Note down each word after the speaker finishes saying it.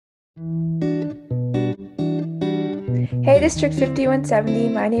Hey District 5170,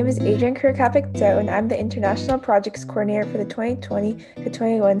 my name is Adrian Kirkapik-Doe and I'm the International Projects Coordinator for the 2020 to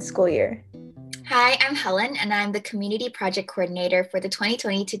 21 school year. Hi, I'm Helen, and I'm the Community Project Coordinator for the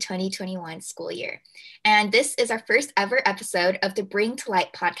 2020 to 2021 school year. And this is our first ever episode of the Bring to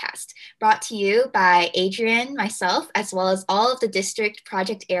Light podcast, brought to you by Adrian, myself, as well as all of the district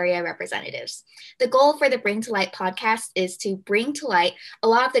project area representatives. The goal for the Bring to Light podcast is to bring to light a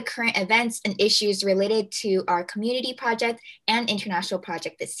lot of the current events and issues related to our community project and international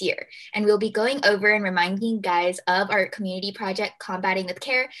project this year. And we'll be going over and reminding you guys of our community project, Combating with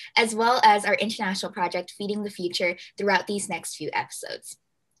Care, as well as our international project, Feeding the Future, throughout these next few episodes.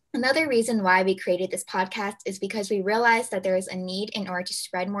 Another reason why we created this podcast is because we realized that there is a need in order to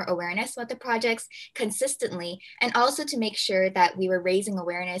spread more awareness about the projects consistently, and also to make sure that we were raising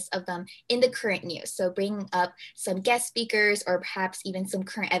awareness of them in the current news. So bringing up some guest speakers or perhaps even some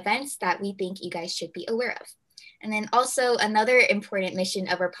current events that we think you guys should be aware of. And then also another important mission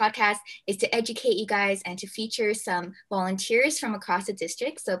of our podcast is to educate you guys and to feature some volunteers from across the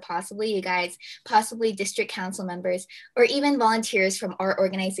district. So possibly you guys, possibly district council members, or even volunteers from our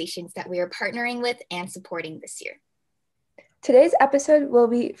organizations that we are partnering with and supporting this year. Today's episode will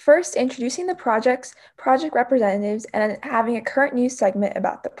be first introducing the projects, project representatives, and having a current news segment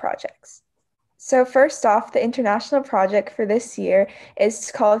about the projects. So first off, the international project for this year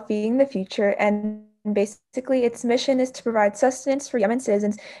is called Feeding the Future, and basically, its mission is to provide sustenance for Yemen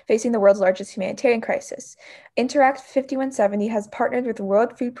citizens facing the world's largest humanitarian crisis. Interact 5170 has partnered with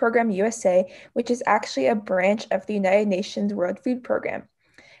World Food Program USA, which is actually a branch of the United Nations World Food Program.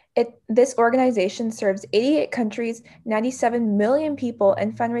 This organization serves 88 countries, 97 million people,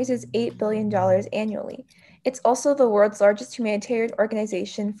 and fundraises $8 billion annually. It's also the world's largest humanitarian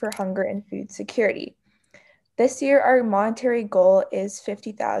organization for hunger and food security. This year, our monetary goal is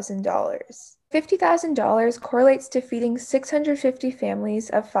 $50,000. $50,000 correlates to feeding 650 families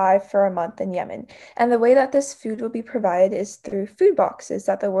of 5 for a month in Yemen. And the way that this food will be provided is through food boxes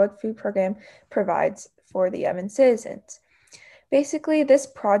that the World Food Program provides for the Yemen citizens. Basically, this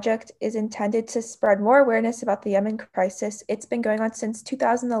project is intended to spread more awareness about the Yemen crisis. It's been going on since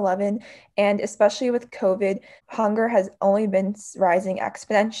 2011, and especially with COVID, hunger has only been rising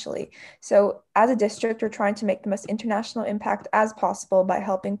exponentially. So as a district, we're trying to make the most international impact as possible by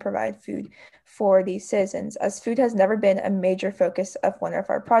helping provide food for these citizens, as food has never been a major focus of one of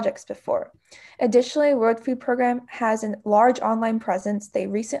our projects before. Additionally, World Food Program has a large online presence. They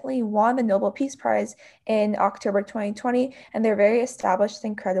recently won the Nobel Peace Prize in October 2020, and they're very established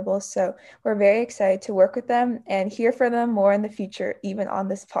and credible. So we're very excited to work with them and hear from them more in the future, even on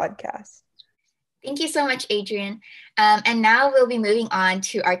this podcast. Thank you so much, Adrian. And now we'll be moving on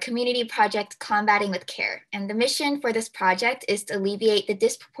to our community project, Combating with Care. And the mission for this project is to alleviate the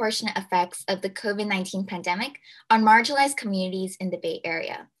disproportionate effects of the COVID-19 pandemic on marginalized communities in the Bay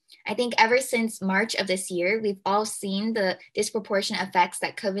Area. I think ever since March of this year, we've all seen the disproportionate effects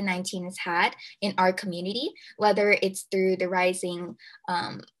that COVID-19 has had in our community, whether it's through the rising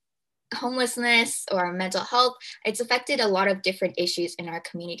homelessness or mental health. It's affected a lot of different issues in our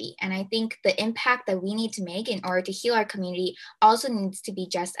community. And I think the impact that we need to make in order to heal our community also needs to be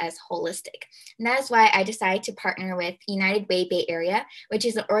just as holistic. And that is why I decided to partner with United Way Bay Area, which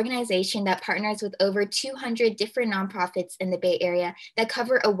is an organization that partners with over 200 different nonprofits in the Bay Area that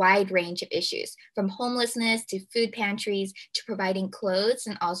cover a wide range of issues, from homelessness to food pantries to providing clothes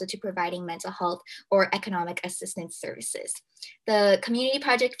and also to providing mental health or economic assistance services. The community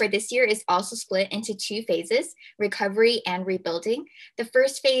project for this year is also split into 2 phases, recovery and rebuilding. The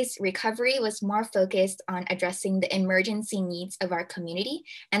first phase, recovery, was more focused on addressing the emergency needs of our community.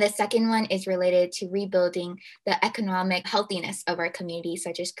 And the second one is related to rebuilding the economic healthiness of our community,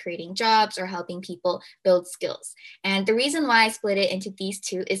 such as creating jobs or helping people build skills. And the reason why I split it into these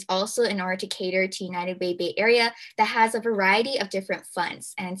 2 is also in order to cater to United Way Bay Area that has a variety of different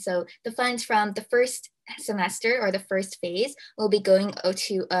funds. And so the funds from the first semester or the first phase will be going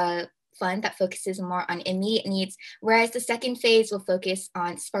to a fund that focuses more on immediate needs, whereas the second phase will focus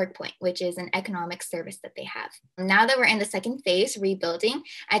on SparkPoint, which is an economic service that they have. Now that we're in the second phase, rebuilding,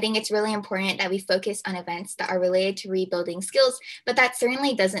 I think it's really important that we focus on events that are related to rebuilding skills, but that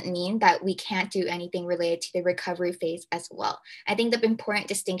certainly doesn't mean that we can't do anything related to the recovery phase as well. I think the important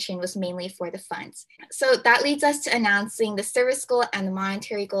distinction was mainly for the funds. So that leads us to announcing the service goal and the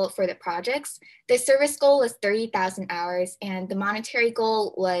monetary goal for the projects. The service goal was 30,000 hours and the monetary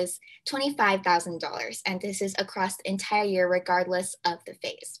goal was $25,000, and this is across the entire year regardless of the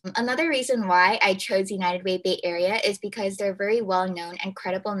phase. Another reason why I chose United Way Bay Area is because they're a very well-known and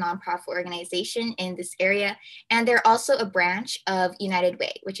credible nonprofit organization in this area, and they're also a branch of United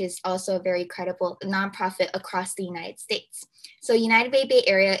Way, which is also a very credible nonprofit across the United States. So United Way Bay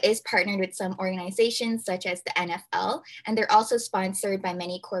Area is partnered with some organizations such as the NFL, and they're also sponsored by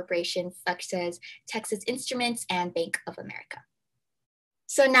many corporations such as Texas Instruments and Bank of America.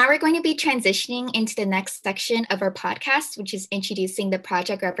 So now we're going to be transitioning into the next section of our podcast, which is introducing the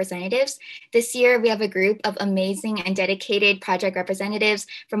project representatives. This year, we have a group of amazing and dedicated project representatives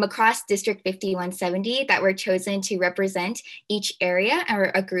from across District 5170 that were chosen to represent each area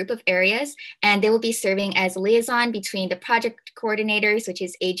or a group of areas. And they will be serving as a liaison between the project coordinators, which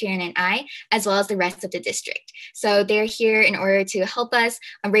is Adrian and I, as well as the rest of the district. So they're here in order to help us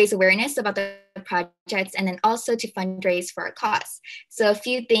raise awareness about the projects and then also to fundraise for our cause. So a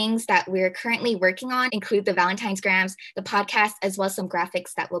few things that we're currently working on include the Valentine's grams, the podcast, as well as some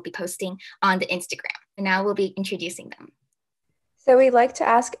graphics that we'll be posting on the Instagram. And now we'll be introducing them. So we'd like to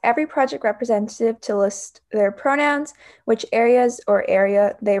ask every project representative to list their pronouns, which areas or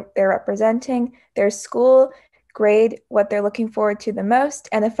area they're representing, their school, grade, what they're looking forward to the most,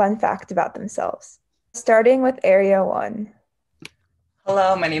 and a fun fact about themselves. Starting with Area 1.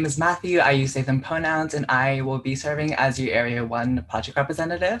 Hello, my name is Matthew. I use they, them pronouns, and I will be serving as your Area 1 project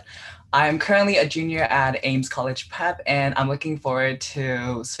representative. I'm currently a junior at Ames College Prep, and I'm looking forward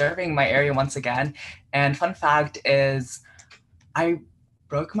to serving my area once again. And fun fact is, I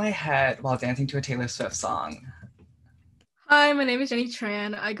broke my head while dancing to a Taylor Swift song. Hi, my name is Jenny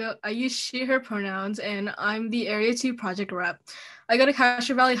Tran. I use she, her pronouns, and I'm the Area 2 project rep. I go to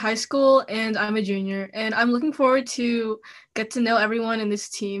Castro Valley High School, and I'm a junior, and I'm looking forward to get to know everyone in this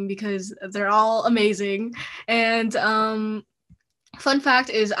team because they're all amazing. And fun fact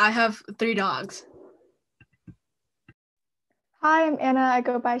is I have 3 dogs. Hi, I'm Anna. I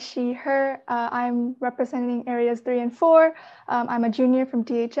go by she, her. I'm representing areas 3 and 4. I'm a junior from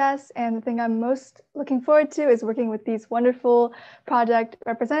DHS, and the thing I'm most looking forward to is working with these wonderful project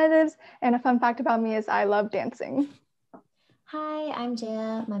representatives. And a fun fact about me is I love dancing. Hi, I'm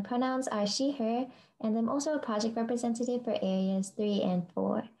Jaya. My pronouns are she, her, and I'm also a project representative for areas 3 and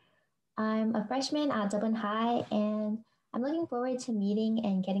 4. I'm a freshman at Dublin High, and I'm looking forward to meeting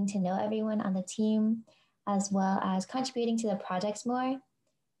and getting to know everyone on the team, as well as contributing to the projects more.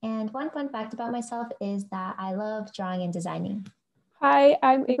 And one fun fact about myself is that I love drawing and designing. Hi,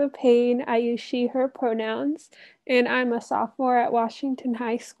 I'm Ava Payne. I use she, her pronouns, and I'm a sophomore at Washington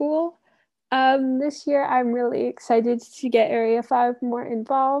High School. This year, I'm really excited to get Area 5 more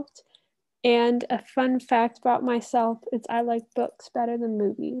involved. And a fun fact about myself is I like books better than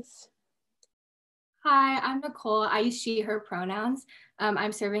movies. Hi, I'm Nicole. I use she, her pronouns.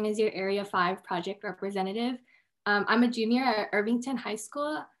 I'm serving as your Area 5 project representative. I'm a junior at Irvington High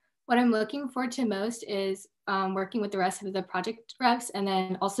School. What I'm looking forward to most is working with the rest of the project reps and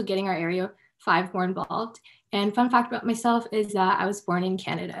then also getting our Area 5 more involved. And fun fact about myself is that I was born in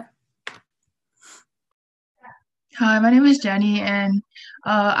Canada. Hi, my name is Jenny, and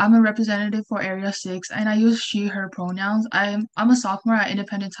I'm a representative for Area 6, and I use she, her pronouns. I'm a sophomore at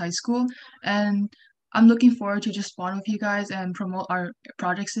Independence High School, and I'm looking forward to just bond with you guys and promote our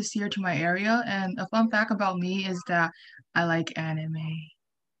projects this year to my area. And a fun fact about me is that I like anime.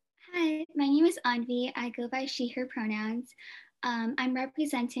 Hi, my name is Anvi. I go by she, her pronouns. I'm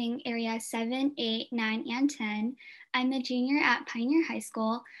representing Area 7, 8, 9, and 10. I'm a junior at Pioneer High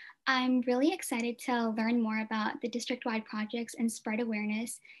School. I'm really excited to learn more about the district-wide projects and spread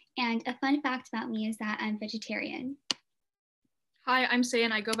awareness. And a fun fact about me is that I'm vegetarian. Hi, I'm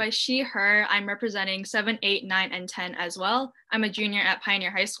Sayan. I go by she, her. I'm representing 7, 8, 9, and 10 as well. I'm a junior at Pioneer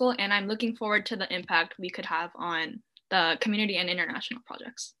High School, and I'm looking forward to the impact we could have on the community and international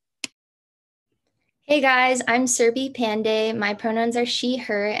projects. Hey guys, I'm Serbi Pandey. My pronouns are she,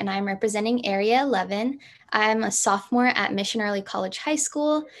 her, and I'm representing Area 11. I'm a sophomore at Mission Early College High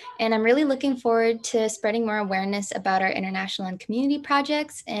School, and I'm really looking forward to spreading more awareness about our international and community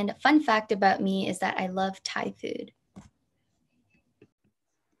projects. And a fun fact about me is that I love Thai food.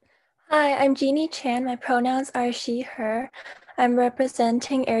 Hi, I'm Jeannie Chan. My pronouns are she, her. I'm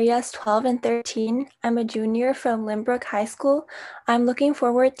representing areas 12 and 13. I'm a junior from Lynbrook High School. I'm looking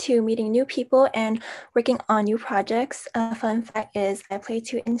forward to meeting new people and working on new projects. A fun fact is I play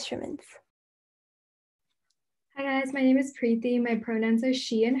 2 instruments. Hi guys, my name is Preeti. My pronouns are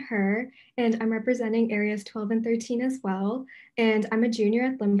she and her, and I'm representing areas 12 and 13 as well. And I'm a junior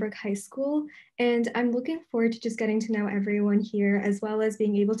at Lynbrook High School, and I'm looking forward to just getting to know everyone here, as well as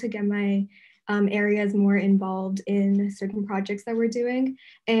being able to get my areas more involved in certain projects that we're doing.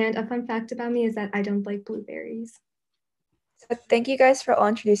 And a fun fact about me is that I don't like blueberries. So thank you guys for all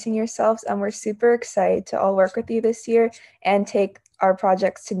introducing yourselves, and we're super excited to all work with you this year and take our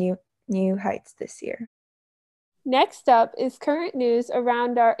projects to new heights this year. Next up is current news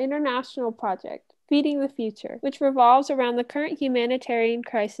around our international project, Feeding the Future, which revolves around the current humanitarian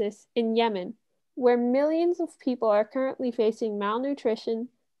crisis in Yemen, where millions of people are currently facing malnutrition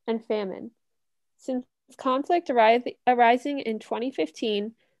and famine. Since conflict arising in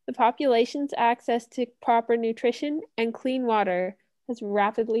 2015, the population's access to proper nutrition and clean water has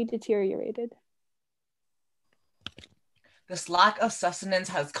rapidly deteriorated. This lack of sustenance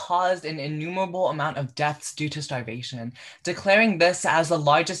has caused an innumerable amount of deaths due to starvation, declaring this as the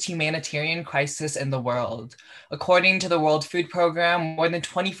largest humanitarian crisis in the world. According to the World Food Programme, more than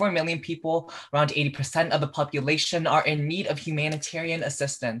 24 million people, around 80% of the population, are in need of humanitarian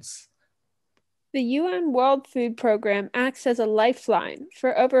assistance. The UN World Food Programme acts as a lifeline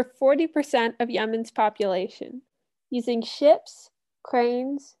for over 40% of Yemen's population. Using ships,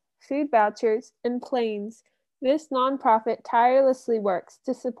 cranes, food vouchers, and planes, this nonprofit tirelessly works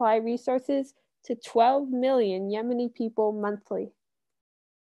to supply resources to 12 million Yemeni people monthly.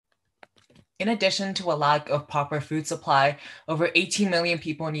 In addition to a lack of proper food supply, over 18 million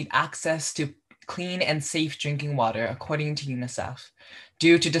people need access to clean and safe drinking water, according to UNICEF.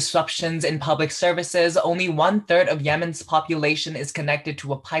 Due to disruptions in public services, only 1/3 of Yemen's population is connected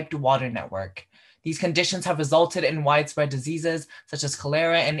to a piped water network. These conditions have resulted in widespread diseases such as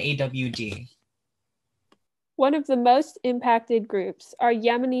cholera and AWD. One of the most impacted groups are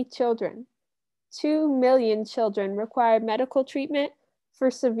Yemeni children. 2 million children require medical treatment for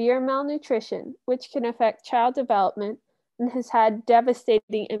severe malnutrition, which can affect child development and has had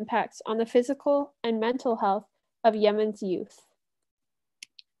devastating impacts on the physical and mental health of Yemen's youth.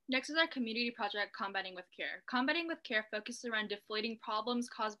 Next is our community project, Combating with Care. Combating with Care focuses around deflating problems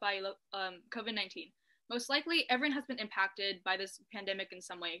caused by COVID-19. Most likely, everyone has been impacted by this pandemic in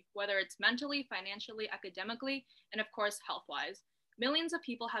some way, whether it's mentally, financially, academically, and of course, health-wise. Millions of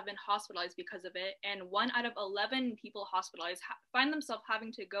people have been hospitalized because of it, and 1 out of 11 people hospitalized find themselves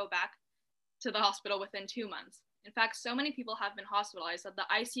having to go back to the hospital within 2 months. In fact, so many people have been hospitalized that the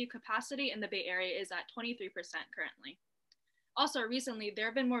ICU capacity in the Bay Area is at 23% currently. Also, recently, there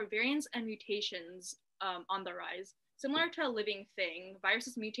have been more variants and mutations on the rise. Similar to a living thing,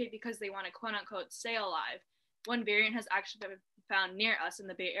 viruses mutate because they want to quote-unquote stay alive. One variant has actually been found near us in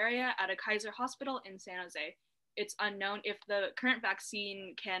the Bay Area at a Kaiser hospital in San Jose. It's unknown if the current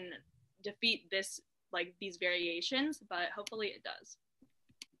vaccine can defeat these variations, but hopefully it does.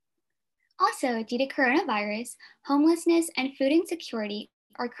 Also, due to coronavirus, homelessness and food insecurity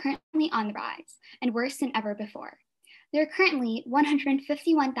are currently on the rise and worse than ever before. There are currently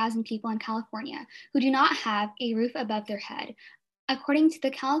 151,000 people in California who do not have a roof above their head, according to the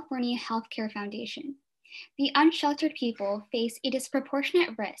California Healthcare Foundation. The unsheltered people face a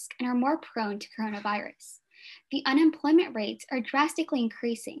disproportionate risk and are more prone to coronavirus. The unemployment rates are drastically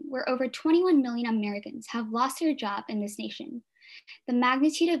increasing, where over 21 million Americans have lost their job in this nation. The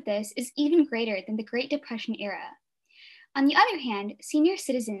magnitude of this is even greater than the Great Depression era. On the other hand, senior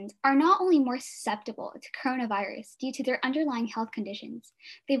citizens are not only more susceptible to coronavirus due to their underlying health conditions,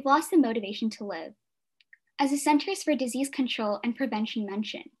 they've lost the motivation to live. As the Centers for Disease Control and Prevention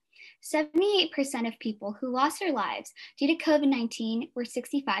mentioned, 78% of people who lost their lives due to COVID-19 were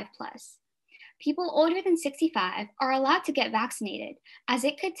 65 plus. People older than 65 are allowed to get vaccinated, as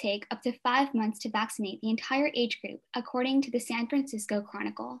it could take up to 5 months to vaccinate the entire age group, according to the San Francisco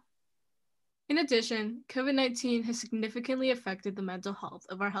Chronicle. In addition, COVID-19 has significantly affected the mental health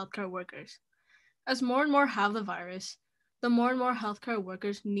of our healthcare workers. As more and more have the virus, the more and more healthcare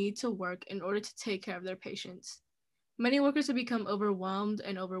workers need to work in order to take care of their patients. Many workers have become overwhelmed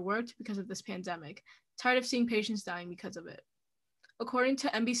and overworked because of this pandemic, tired of seeing patients dying because of it. According to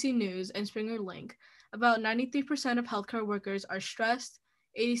NBC News and Springer Link, about 93% of healthcare workers are stressed,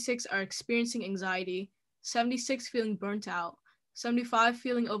 86% are experiencing anxiety, 76% feeling burnt out, 75%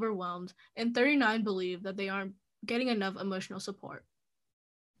 feeling overwhelmed, and 39% believe that they aren't getting enough emotional support.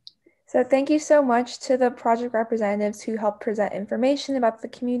 So thank you so much to the project representatives who helped present information about the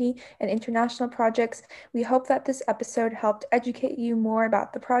community and international projects. We hope that this episode helped educate you more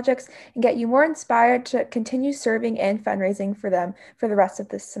about the projects and get you more inspired to continue serving and fundraising for them for the rest of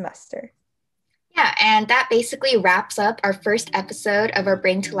this semester. Yeah, and that basically wraps up our first episode of our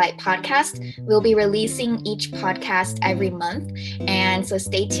Bring to Light podcast. We'll be releasing each podcast every month, and so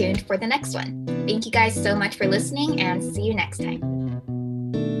stay tuned for the next one. Thank you guys so much for listening, and see you next time.